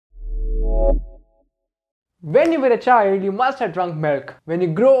When you were a child, you must have drunk milk. When you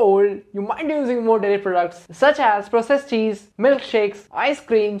grow old, you might be using more dairy products such as processed cheese, milkshakes, ice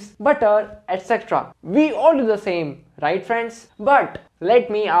creams, butter, etc. We all do the same, right friends? But let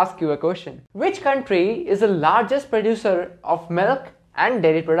me ask you a question. Which country is the largest producer of milk and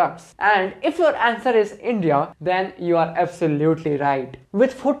dairy products? And if your answer is India, then you are absolutely right.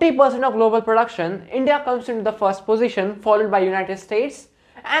 With 40% of global production, India comes into the first position, followed by United States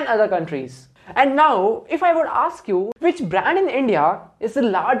and other countries. And now, if I would ask you which brand in India is the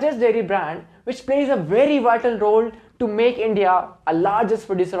largest dairy brand which plays a very vital role to make India a largest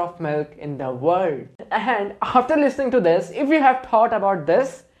producer of milk in the world. And after listening to this, if you have thought about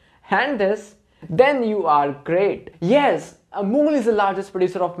this and this, then you are great. Yes, AMUL is the largest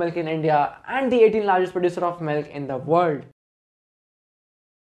producer of milk in India and the 18th largest producer of milk in the world.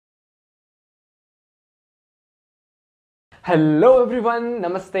 Hello everyone,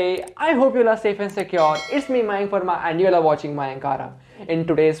 Namaste. I hope you are safe and secure. It's me Mayank Verma and you are watching Mayankara. In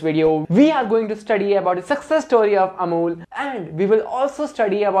today's video, we are going to study about the success story of AMUL and we will also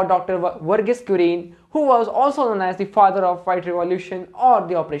study about Dr. Varghese Kurin, who was also known as the father of White Revolution or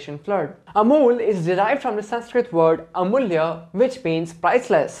the Operation Flood. AMUL is derived from the Sanskrit word Amulya, which means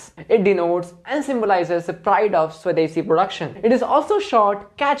priceless. It denotes and symbolizes the pride of Swadeshi production. It is also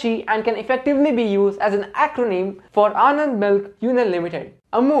short, catchy and can effectively be used as an acronym for Anand Milk Union Limited.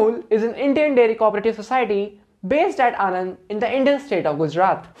 AMUL is an Indian dairy cooperative society based at Anand in the Indian state of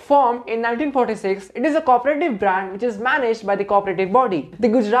Gujarat. Formed in 1946, it is a cooperative brand which is managed by the cooperative body, the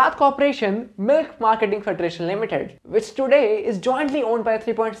Gujarat Corporation Milk Marketing Federation Limited, which today is jointly owned by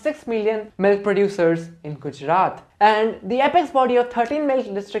 3.6 million milk producers in Gujarat, and the apex body of 13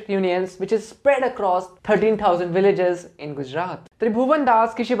 milk district unions which is spread across 13,000 villages in Gujarat. Tribhuvan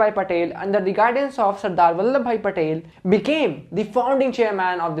Das Kishibai Patel, under the guidance of Sardar Vallabhbhai Patel, became the founding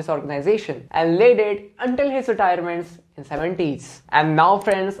chairman of this organization and led it until his retirements in 70s. And now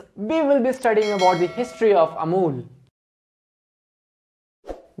friends, we will be studying about the history of AMUL.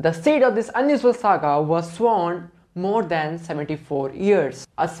 The seed of this unusual saga was sown more than 74 years.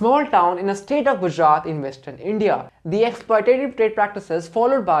 A small town in a state of Gujarat in western India. The exploitative trade practices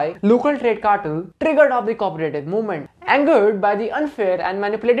followed by local trade cartel triggered off the cooperative movement. Angered by the unfair and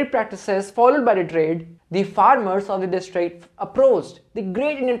manipulative practices followed by the trade, the farmers of the district approached the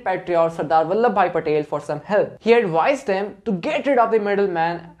great Indian patriot Sardar Vallabhbhai Patel for some help. He advised them to get rid of the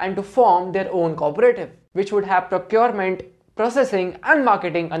middleman and to form their own cooperative, which would have procurement, processing and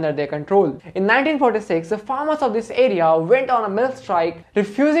marketing under their control. In 1946, the farmers of this area went on a milk strike,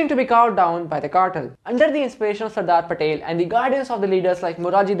 refusing to be cowed down by the cartel. Under the inspiration of Sardar Patel and the guidance of the leaders like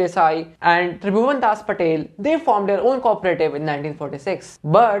Morarji Desai and Tribhuvan Das Patel, they formed their own cooperative in 1946.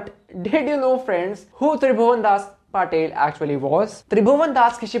 But did you know friends who Tribhuvan Das Patel actually was? Tribhuvan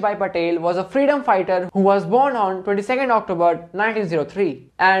Das Kishibai Patel was a freedom fighter who was born on 22nd October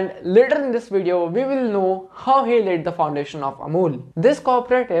 1903. And later in this video, we will know how he laid the foundation of AMUL. This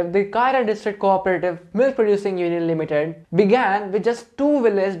cooperative, the Kaira District Cooperative Milk Producing Union Limited, began with just 2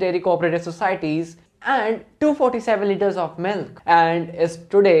 village dairy cooperative societies and 247 liters of milk and is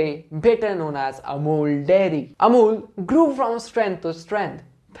today better known as AMUL Dairy. AMUL grew from strength to strength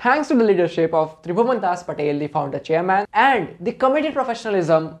thanks to the leadership of Tribhuvan Das Patel, the founder chairman, and the committed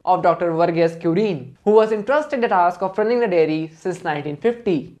professionalism of Dr. Varghese Kurin, who was entrusted the task of running the dairy since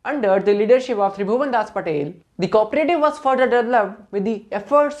 1950. Under the leadership of Tribhuvan Das Patel, the cooperative was further developed with the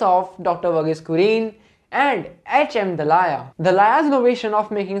efforts of Dr. Varghese Kurin and H.M. Dalaya. Dalaya's innovation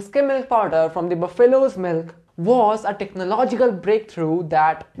of making skim milk powder from the buffalo's milk was a technological breakthrough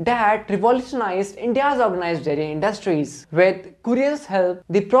that revolutionized India's organized dairy industries. With Kurin's help,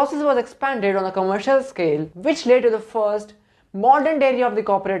 the process was expanded on a commercial scale, which led to the first modern dairy of the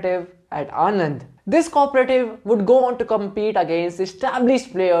cooperative at Anand. This cooperative would go on to compete against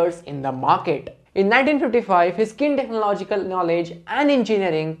established players in the market. In 1955, his keen technological knowledge and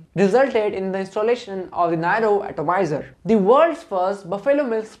engineering resulted in the installation of the Nairo atomizer, the world's first buffalo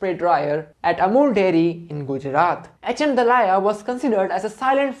milk spray dryer at AMUL Dairy in Gujarat. H.M. Dalaya was considered as a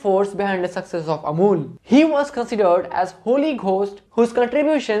silent force behind the success of AMUL. He was considered as holy ghost whose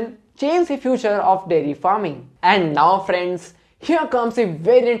contribution changed the future of dairy farming. And now friends, here comes a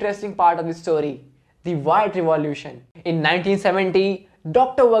very interesting part of the story, the White Revolution. In 1970,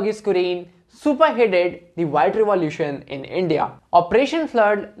 Dr. Varghese Kurin superheaded the White Revolution in India. Operation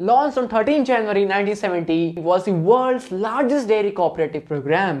Flood, launched on 13 January 1970, was the world's largest dairy cooperative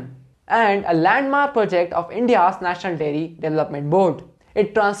program and a landmark project of India's National Dairy Development Board.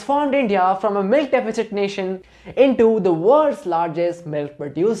 It transformed India from a milk deficit nation into the world's largest milk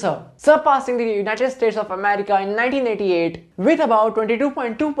producer, surpassing the United States of America in 1988 with about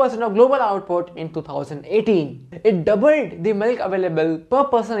 22.2% of global output in 2018. It doubled the milk available per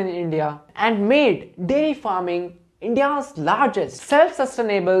person in India and made dairy farming India's largest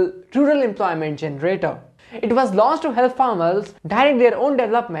self-sustainable rural employment generator. It was launched to help farmers direct their own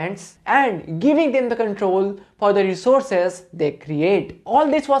developments and giving them the control for the resources they create. All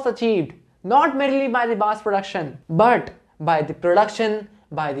this was achieved not merely by the mass production, but by the production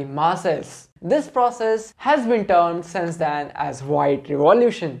by the masses. This process has been termed since then as White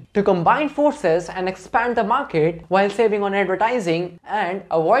Revolution. To combine forces and expand the market while saving on advertising and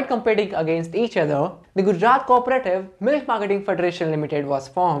avoid competing against each other, the Gujarat Cooperative Milk Marketing Federation Limited was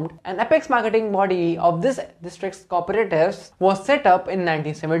formed. An apex marketing body of this district's cooperatives was set up in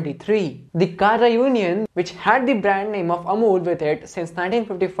 1973. The Kara Union, which had the brand name of AMUL with it since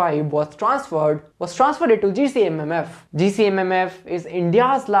 1955, was transferred it to GCMMF. GCMMF is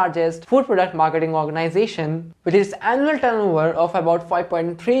India's largest food product marketing organization with its annual turnover of about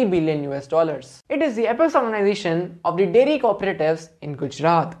 $5.3 billion US. It is the apex organization of the dairy cooperatives in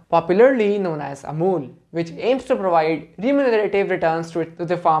Gujarat, popularly known as AMUL, which aims to provide remunerative returns to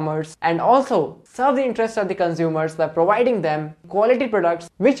the farmers and also serve the interests of the consumers by providing them quality products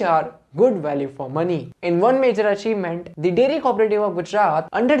which are good value for money. In one major achievement, the Dairy Cooperative of Gujarat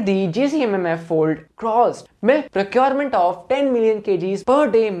under the GCMMF fold crossed milk procurement of 10 million kgs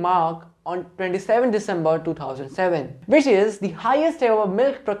per day mark on 27 December 2007, which is the highest ever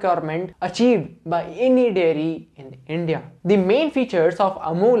milk procurement achieved by any dairy in India. The main features of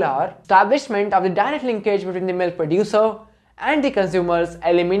AMUL are establishment of the direct linkage between the milk producer and the consumers,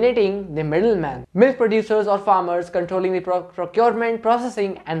 eliminating the middleman. Milk producers or farmers controlling the procurement,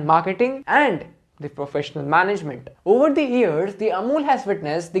 processing and marketing, and the professional management. Over the years, the AMUL has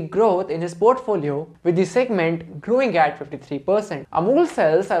witnessed the growth in its portfolio, with the segment growing at 53%. AMUL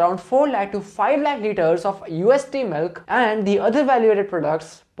sells around 4 lakh to 5 lakh liters of UST milk and the other value-added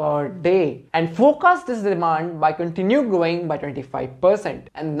products per day and forecast this demand by continue growing by 25%.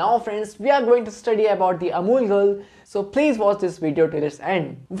 And now friends, we are going to study about the AMUL girl, so please watch this video till its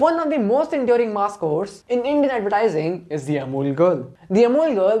end. One of the most enduring mascots in Indian advertising is the AMUL girl. The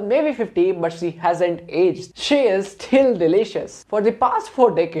AMUL girl may be 50 but she hasn't aged. She is still delicious. For the past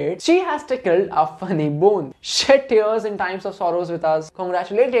 4 decades, she has tickled a funny bone, shed tears in times of sorrows with us,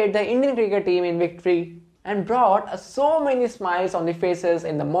 congratulated the Indian cricket team in victory, and brought so many smiles on the faces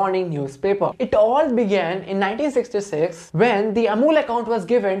in the morning newspaper. It all began in 1966 when the AMUL account was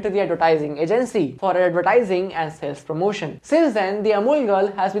given to the advertising agency for advertising and sales promotion. Since then, the AMUL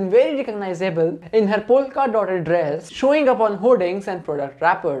girl has been very recognizable in her polka dotted dress, showing up on hoardings and product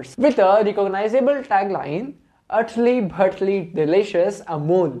wrappers with a recognizable tagline, "Utterly butterly delicious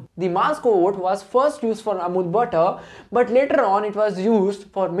AMUL." The mascot was first used for AMUL butter, but later on it was used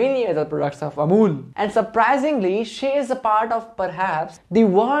for many other products of AMUL. And surprisingly, she is a part of perhaps the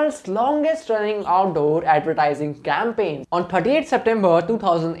world's longest running outdoor advertising campaign. On 30th September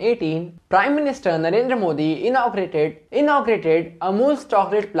 2018, Prime Minister Narendra Modi inaugurated AMUL's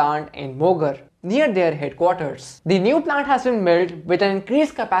chocolate plant in Mogar, near their headquarters. The new plant has been built with an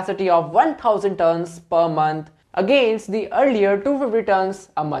increased capacity of 1000 tons per month against the earlier 250 tons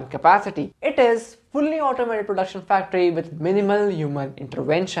a month capacity. It is fully automated production factory with minimal human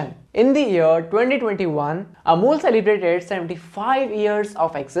intervention. In the year 2021, AMUL celebrated 75 years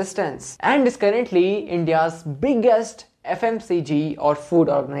of existence and is currently India's biggest FMCG or food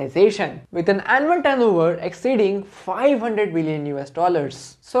organization with an annual turnover exceeding $500 billion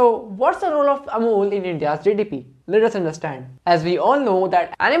US. So what's the role of AMUL in India's GDP? Let us understand. As we all know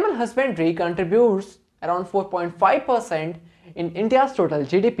that animal husbandry contributes around 4.5% in India's total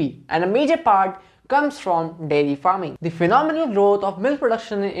GDP, and a major part comes from dairy farming. The phenomenal growth of milk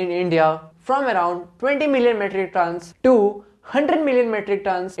production in India from around 20 million metric tons to 100 million metric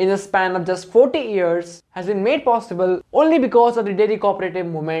tons in a span of just 40 years has been made possible only because of the dairy cooperative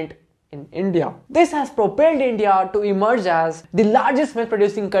movement in India. This has propelled India to emerge as the largest milk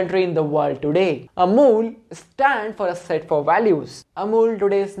producing country in the world today. AMUL stands for a set for values. AMUL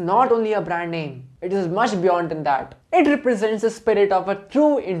today is not only a brand name, it is much beyond than that. It represents the spirit of a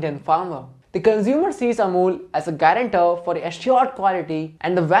true Indian farmer. The consumer sees AMUL as a guarantor for assured quality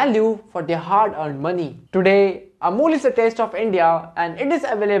and the value for their hard-earned money. Today, AMUL is the taste of India and it is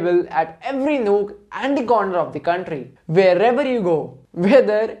available at every nook and the corner of the country, wherever you go.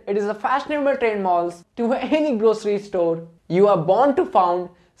 Whether it is a fashionable trend malls to any grocery store, you are bound to find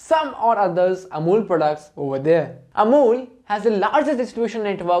some or others AMUL products over there. AMUL has the largest distribution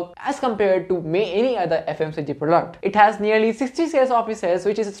network as compared to any other FMCG product. It has nearly 60 sales offices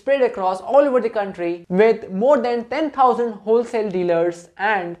which is spread across all over the country with more than 10,000 wholesale dealers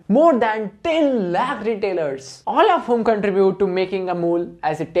and more than 10 lakh retailers, all of whom contribute to making AMUL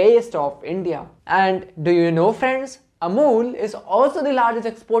as a taste of India. And do you know, friends, AMUL is also the largest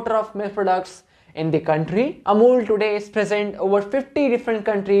exporter of milk products in the country. AMUL today is present over 50 different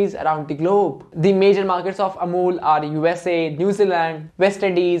countries around the globe. The major markets of AMUL are USA, New Zealand, West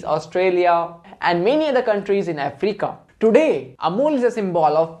Indies, Australia, and many other countries in Africa. Today, AMUL is a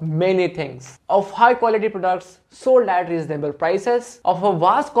symbol of many things, of high quality products sold at reasonable prices, of a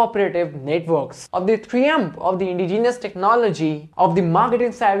vast cooperative networks, of the triumph of the indigenous technology, of the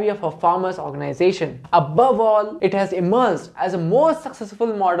marketing savvy of a farmers organization. Above all, it has emerged as a most successful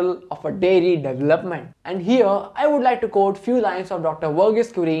model of a dairy development. And here, I would like to quote few lines of Dr.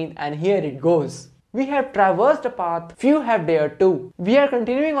 Verghese Kurien, and here it goes. We have traversed a path few have dared to. We are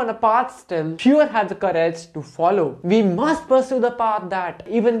continuing on a path still fewer have the courage to follow. We must pursue the path that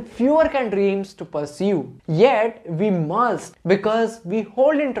even fewer can dream to pursue. Yet we must, because we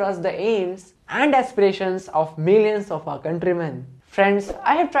hold in trust the aims and aspirations of millions of our countrymen. Friends,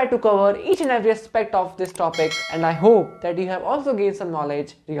 I have tried to cover each and every aspect of this topic, and I hope that you have also gained some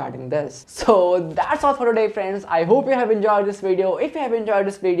knowledge regarding this. So that's all for today, friends. I hope you have enjoyed this video. If you have enjoyed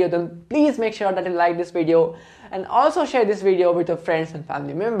this video, then please make sure that you like this video and also share this video with your friends and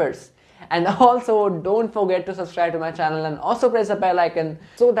family members. And also don't forget to subscribe to my channel and also press the bell icon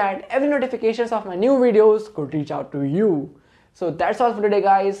so that every notifications of my new videos could reach out to you. So that's all for today,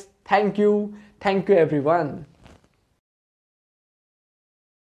 guys. Thank you everyone.